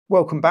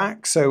Welcome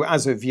back. So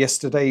as of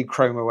yesterday,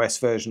 ChromeOS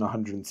version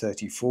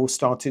 134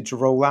 started to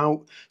roll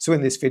out. So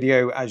in this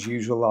video, as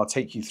usual, I'll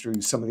take you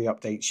through some of the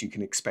updates you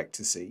can expect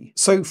to see.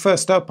 So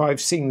first up, I've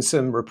seen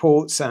some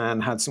reports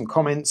and had some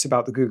comments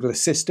about the Google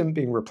Assistant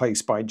being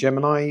replaced by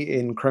Gemini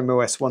in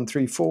ChromeOS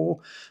 134.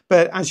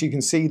 But as you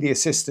can see, the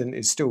Assistant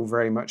is still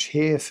very much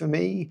here for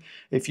me.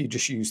 If you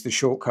just use the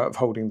shortcut of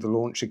holding the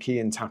launcher key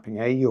and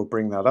tapping A, you'll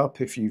bring that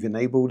up if you've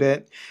enabled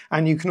it.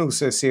 And you can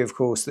also see, of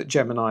course, that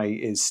Gemini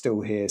is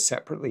still here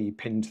separately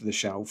pinned to the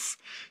shelf.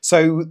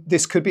 So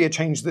this could be a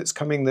change that's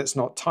coming that's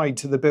not tied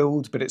to the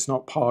build, but it's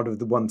not part of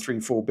the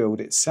 134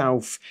 build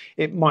itself.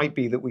 It might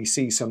be that we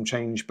see some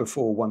change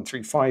before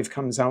 135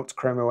 comes out to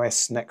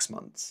ChromeOS next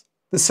month.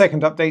 The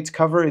second update to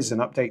cover is an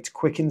update to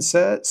Quick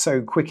Insert.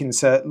 So Quick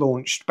Insert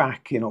launched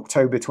back in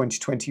October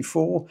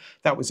 2024.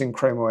 That was in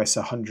ChromeOS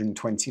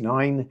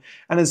 129.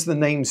 And as the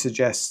name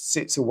suggests,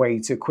 it's a way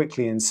to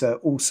quickly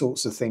insert all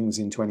sorts of things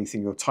into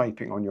anything you're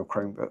typing on your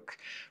Chromebook,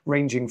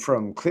 ranging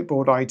from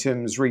clipboard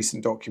items,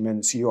 recent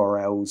documents,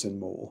 URLs, and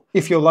more.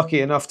 If you're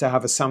lucky enough to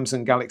have a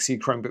Samsung Galaxy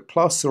Chromebook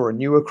Plus or a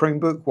newer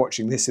Chromebook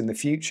watching this in the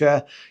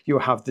future, you'll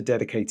have the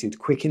dedicated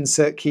Quick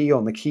Insert key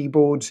on the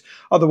keyboard.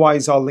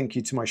 Otherwise, I'll link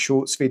you to my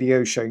Shorts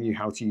video showing you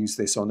how to use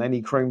this on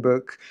any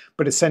Chromebook.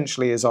 But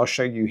essentially, as I'll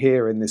show you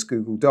here in this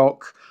Google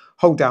Doc,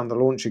 hold down the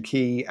launcher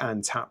key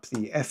and tap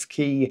the F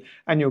key,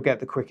 and you'll get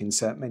the Quick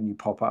Insert menu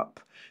pop up.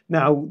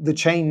 Now, the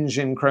change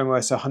in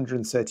ChromeOS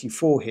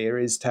 134 here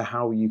is to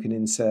how you can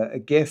insert a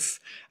GIF,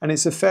 and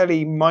it's a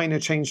fairly minor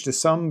change to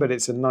some, but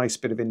it's a nice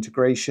bit of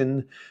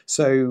integration.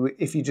 So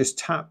if you just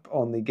tap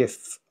on the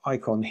GIF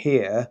icon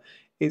here,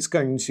 it's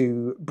going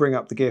to bring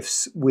up the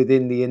GIFs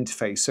within the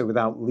interface, so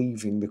without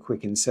leaving the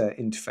Quick Insert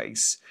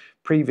interface.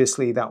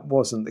 Previously, that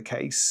wasn't the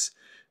case.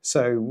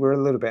 So we're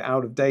a little bit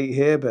out of date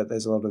here, but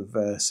there's a lot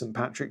of St.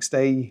 Patrick's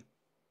Day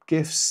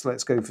GIFs.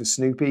 Let's go for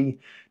Snoopy.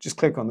 Just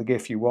click on the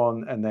GIF you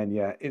want, and then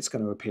yeah, it's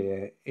going to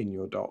appear in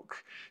your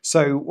dock.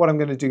 So what I'm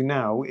going to do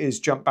now is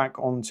jump back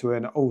onto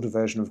an older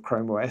version of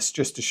ChromeOS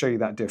just to show you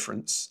that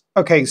difference.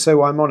 Okay,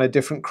 so I'm on a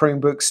different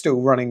Chromebook, still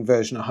running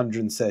version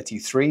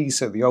 133,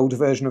 so the older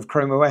version of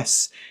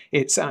ChromeOS.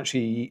 It's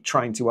actually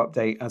trying to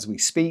update as we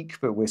speak,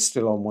 but we're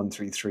still on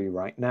 133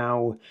 right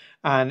now.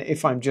 And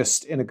if I'm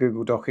just in a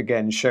Google Doc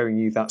again, showing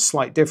you that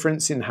slight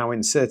difference in how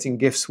inserting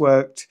GIFs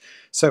worked.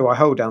 So I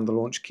hold down the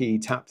launch key,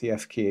 tap the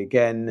F key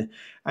again,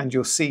 and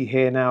you'll see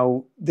here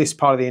now, this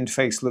part of the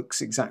interface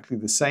looks exactly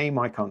the same.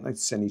 I can't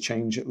notice any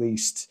change at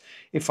least.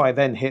 If I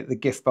then hit the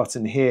GIF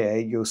button here,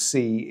 you'll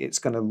see it's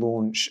going to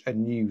launch a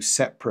new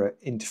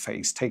separate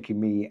interface, taking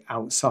me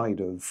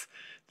outside of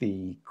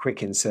the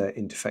Quick Insert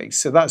interface.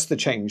 So that's the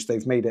change.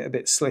 They've made it a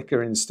bit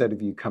slicker instead of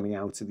you coming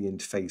out of the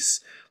interface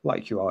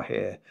like you are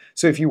here.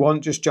 So if you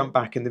want, just jump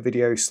back in the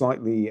video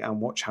slightly and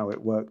watch how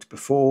it worked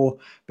before.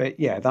 But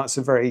yeah, that's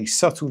a very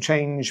subtle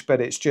change, but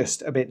it's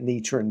just a bit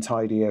neater and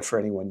tidier for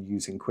anyone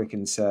using Quick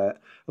Insert,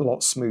 a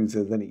lot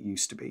smoother than it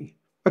used to be.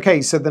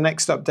 Okay, so the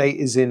next update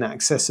is in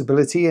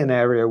accessibility, an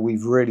area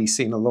we've really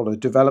seen a lot of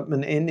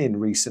development in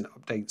recent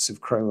updates of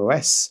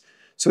ChromeOS.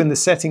 So in the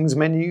settings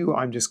menu,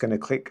 I'm just going to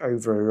click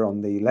over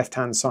on the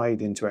left-hand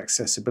side into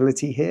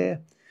accessibility here.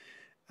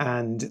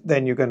 And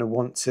then you're going to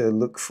want to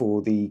look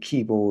for the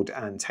keyboard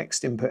and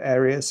text input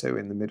area, so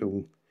in the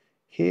middle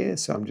here.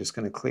 So I'm just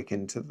going to click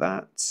into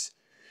that.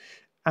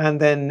 And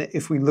then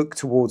if we look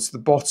towards the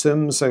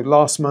bottom, so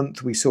last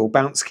month we saw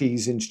bounce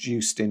keys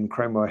introduced in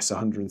ChromeOS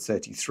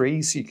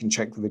 133, so you can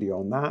check the video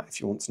on that if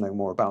you want to know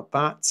more about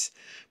that.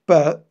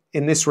 But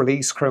in this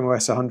release,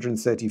 ChromeOS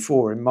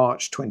 134 in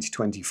March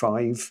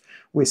 2025,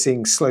 we're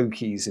seeing slow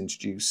keys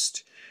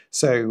introduced.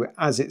 So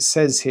as it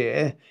says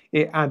here,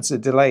 it adds a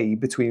delay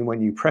between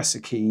when you press a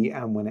key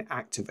and when it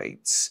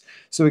activates.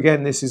 So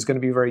again, this is going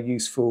to be very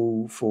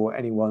useful for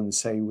anyone,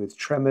 say, with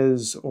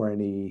tremors or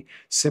any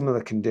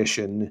similar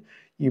condition.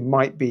 You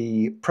might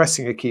be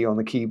pressing a key on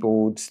the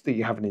keyboard that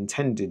you haven't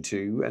intended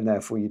to, and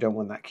therefore you don't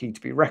want that key to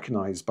be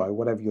recognized by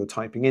whatever you're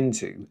typing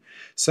into.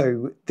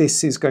 So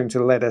this is going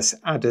to let us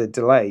add a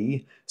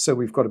delay, so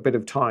we've got a bit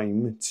of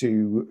time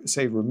to,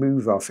 say,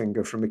 remove our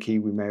finger from a key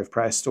we may have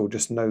pressed, or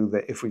just know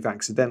that if we've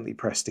accidentally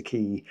pressed a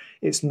key,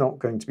 it's not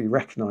going to be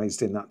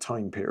recognized in that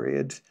time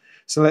period.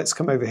 So let's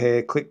come over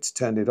here, click to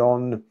turn it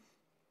on.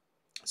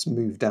 Let's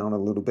move down a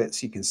little bit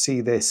so you can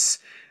see this.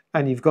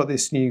 And you've got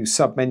this new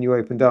sub-menu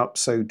opened up,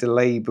 so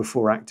delay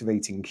before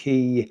activating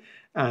key,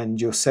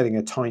 and you're setting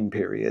a time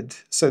period.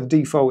 So the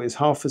default is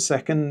 ½ a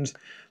second.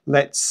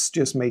 Let's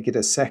just make it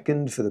a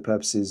second for the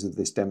purposes of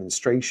this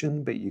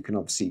demonstration, but you can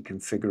obviously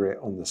configure it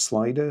on the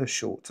slider,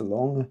 short to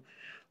long.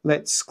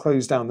 Let's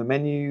close down the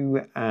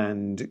menu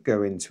and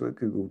go into a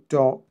Google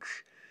Doc.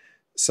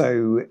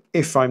 So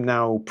if I'm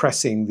now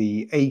pressing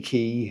the A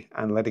key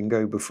and letting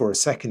go before a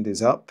second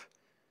is up,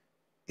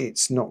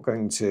 it's not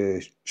going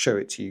to show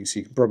it to you. So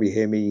you can probably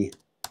hear me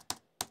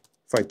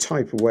if I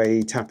type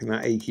away, tapping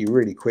that A key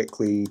really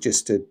quickly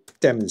just to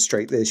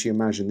demonstrate this. You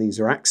imagine these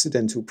are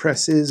accidental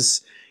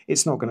presses.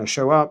 It's not going to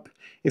show up.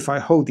 If I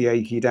hold the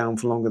A key down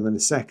for longer than a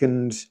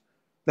second,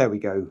 There we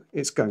go,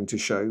 it's going to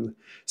show.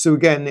 So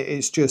again,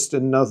 it's just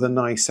another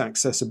nice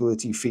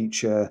accessibility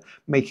feature,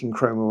 making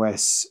Chrome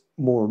OS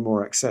more and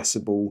more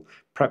accessible.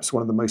 Perhaps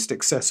one of the most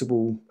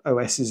accessible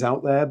OSs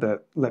out there,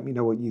 but let me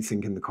know what you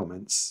think in the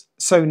comments.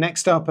 So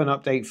next up, an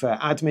update for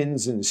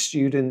admins and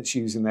students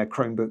using their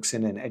Chromebooks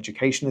in an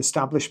education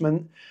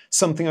establishment.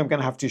 Something I'm going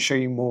to have to show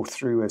you more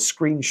through a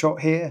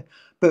screenshot here.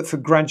 But for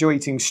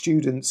graduating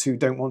students who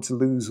don't want to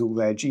lose all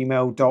their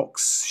Gmail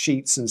docs,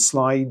 sheets and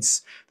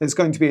slides, there's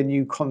going to be a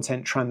new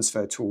content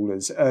transfer tool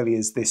as early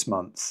as this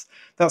month.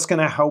 That's going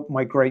to help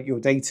migrate your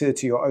data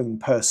to your own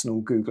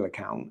personal Google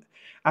account.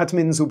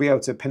 Admins will be able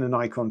to pin an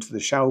icon to the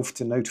shelf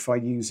to notify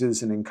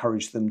users and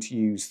encourage them to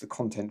use the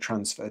content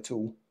transfer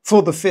tool.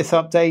 For the fifth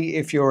update,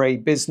 if you're a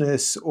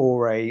business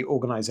or an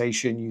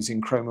organization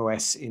using Chrome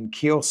OS in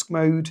kiosk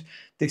mode,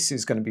 this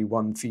is going to be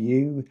one for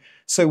you.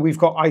 So we've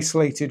got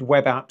isolated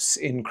web apps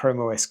in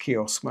Chrome OS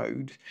kiosk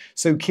mode.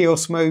 So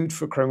kiosk mode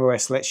for Chrome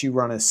OS lets you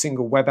run a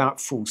single web app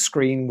full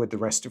screen with the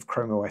rest of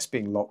Chrome OS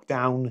being locked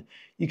down.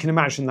 You can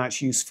imagine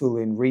that's useful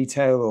in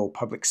retail or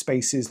public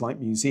spaces like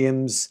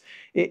museums.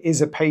 It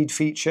is a paid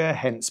feature,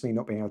 hence me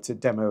not being able to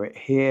demo it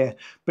here,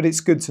 but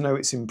it's good to know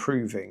it's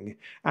improving.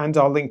 And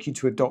I'll link you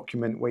to a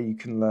document where you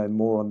can learn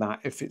more on that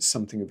if it's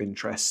something of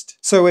interest.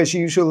 So as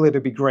usual,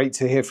 it'd be great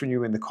to hear from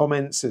you in the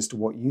comments as to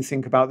what you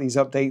think about these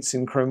updates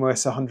in Chrome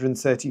OS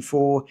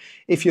 134.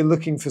 If you're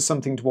looking for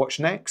something to watch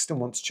next and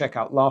want to check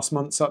out last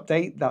month's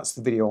update, that's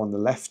the video on the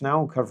left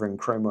now covering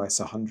Chrome OS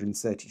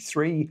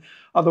 133.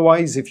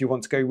 Otherwise, if you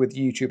want to go with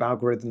YouTube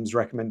algorithm's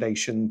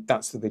recommendation,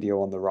 that's the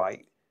video on the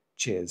right.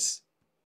 Cheers.